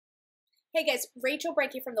Hey guys, Rachel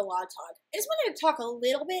Brenke from TheLawTog. I just wanted to talk a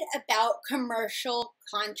little bit about commercial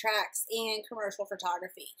contracts and commercial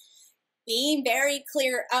photography. Being very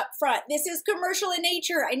clear up front, this is commercial in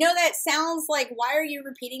nature. I know that sounds like, why are you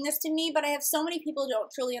repeating this to me? But I have so many people who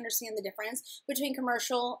don't truly understand the difference between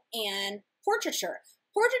commercial and portraiture.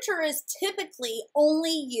 Portraiture is typically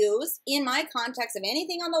only used in my context of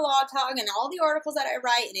anything on TheLawTog and all the articles that I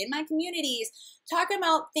write and in my communities, talking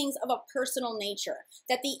about things of a personal nature,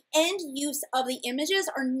 that the end use of the images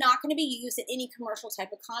are not going to be used in any commercial type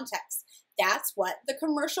of context. That's what the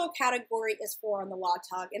commercial category is for on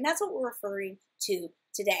TheLawTog, and that's what we're referring to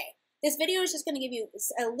today. This video is just going to give you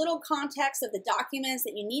a little context of the documents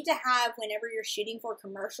that you need to have whenever you're shooting for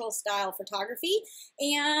commercial style photography,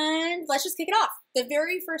 and let's just kick it off. The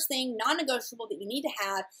very first thing, non-negotiable, that you need to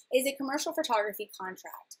have is a commercial photography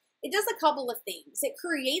contract. It does a couple of things. It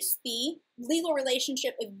creates the legal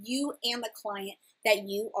relationship of you and the client that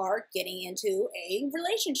you are getting into a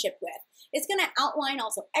relationship with. It's going to outline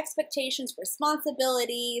also expectations,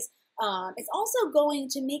 responsibilities. It's also going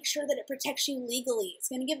to make sure that it protects you legally. It's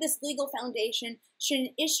going to give this legal foundation should an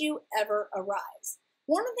issue ever arise.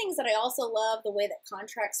 One of the things that I also love the way that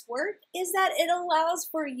contracts work is that it allows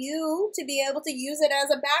for you to be able to use it as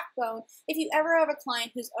a backbone if you ever have a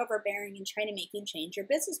client who's overbearing and trying to make you change your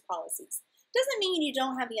business policies. Doesn't mean you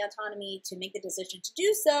don't have the autonomy to make the decision to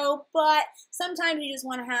do so, but sometimes you just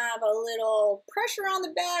want to have a little pressure on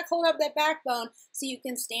the back, hold up that backbone so you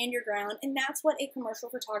can stand your ground, and that's what a commercial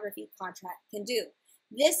photography contract can do.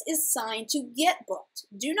 This is signed to get booked.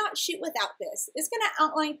 Do not shoot without this. It's going to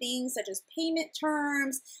outline things such as payment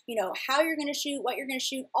terms, how you're going to shoot, what you're going to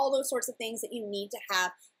shoot, all those sorts of things that you need to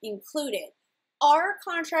have included. Our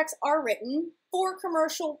contracts are written for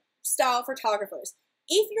commercial style photographers.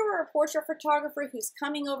 If you're a portrait photographer who's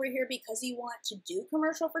coming over here because you want to do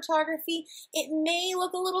commercial photography, it may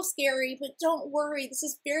look a little scary, but don't worry. This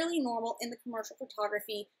is fairly normal in the commercial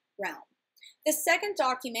photography realm. The second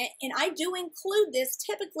document, and I do include this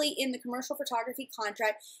typically in the commercial photography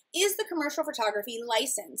contract, is the commercial photography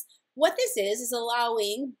license. What this is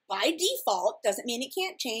allowing, by default, doesn't mean it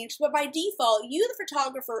can't change, but by default, you, the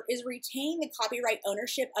photographer, is retaining the copyright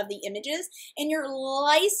ownership of the images, and you're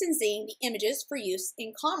licensing the images for use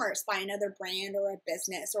in commerce by another brand or a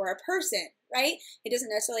business or a person, right? It doesn't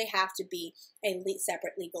necessarily have to be a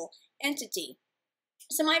separate legal entity.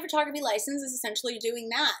 So my photography license is essentially doing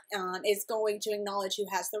that. It's going to acknowledge who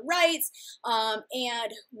has the rights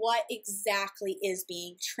and what exactly is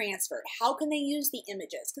being transferred. How can they use the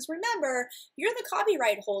images? Because remember, you're the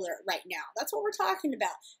copyright holder right now. That's what we're talking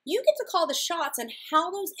about. You get to call the shots on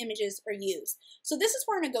how those images are used. So this is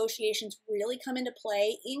where negotiations really come into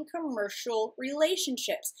play in commercial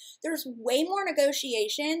relationships. There's way more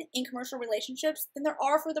negotiation in commercial relationships than there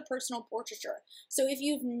are for the personal portraiture. So if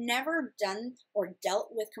you've never done or dealt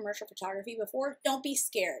with commercial photography before, don't be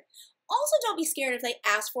scared. Also, don't be scared if they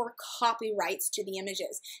ask for copyrights to the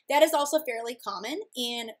images. That is also fairly common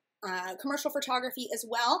in commercial photography as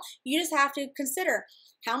well. You just have to consider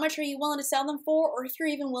how much are you willing to sell them for, or if you're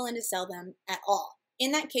even willing to sell them at all.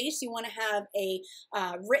 In that case, you want to have a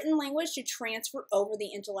written language to transfer over the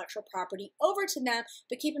intellectual property over to them.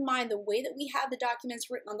 But keep in mind, the way that we have the documents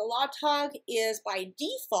written on TheLawTog is by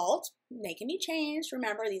default. They can be changed.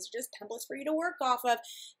 Remember, these are just templates for you to work off of.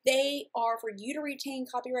 They are for you to retain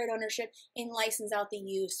copyright ownership and license out the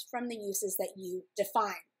use from the uses that you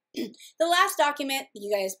define. The last document,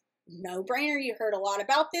 you guys, no-brainer, you heard a lot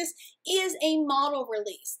about this, is a model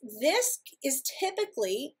release. This is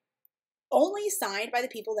typically only signed by the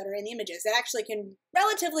people that are in the images. It actually can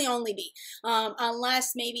relatively only be,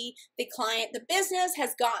 unless maybe the client, the business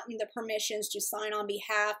has gotten the permissions to sign on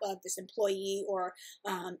behalf of this employee or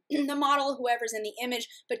the model, whoever's in the image.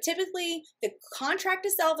 But typically the contract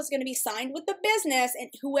itself is going to be signed with the business, and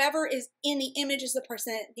whoever is in the image is the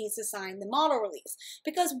person that needs to sign the model release.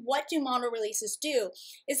 Because what do model releases do?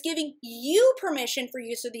 It's giving you permission for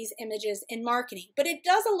use of these images in marketing, but it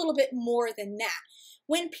does a little bit more than that.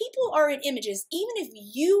 When people are in images, even if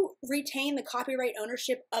you retain the copyright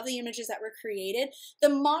ownership of the images that were created, the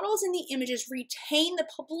models in the images retain the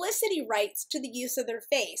publicity rights to the use of their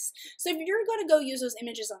face. So if you're going to go use those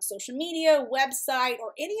images on social media, website,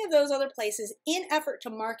 or any of those other places in effort to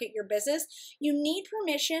market your business, you need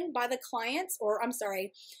permission by the clients, or I'm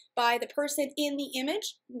sorry, by the person in the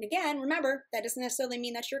image. And again, remember, that doesn't necessarily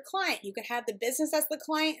mean that's your client. You could have the business as the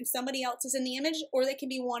client and somebody else is in the image, or they can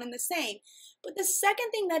be one and the same. But the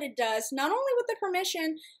second thing that it does, not only with the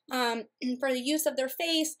permission for the use of their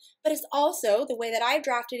face, but it's also, the way that I've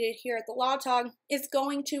drafted it here at TheLawTog, is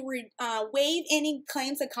going to waive any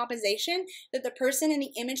claims of compensation that the person in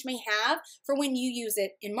the image may have for when you use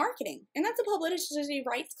it in marketing. And that's a publicity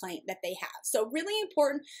rights claim that they have. So really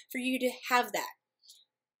important for you to have that.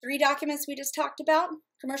 3 documents we just talked about.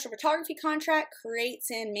 Commercial photography contract creates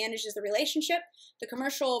and manages the relationship. The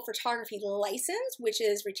commercial photography license, which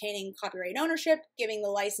is retaining copyright ownership, giving the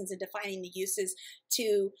license and defining the uses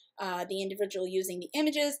to the individual using the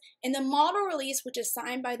images. And the model release, which is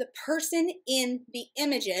signed by the person in the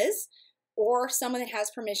images, or someone that has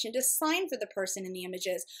permission to sign for the person in the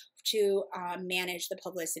images to manage the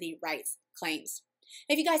publicity rights claims.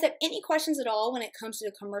 If you guys have any questions at all when it comes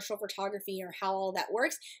to commercial photography or how all that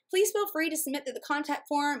works, please feel free to submit to the contact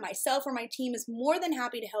form. Myself or my team is more than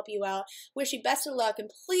happy to help you out. Wish you best of luck, and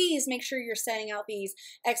please make sure you're setting out these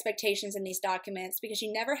expectations in these documents, because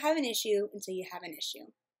you never have an issue until you have an issue.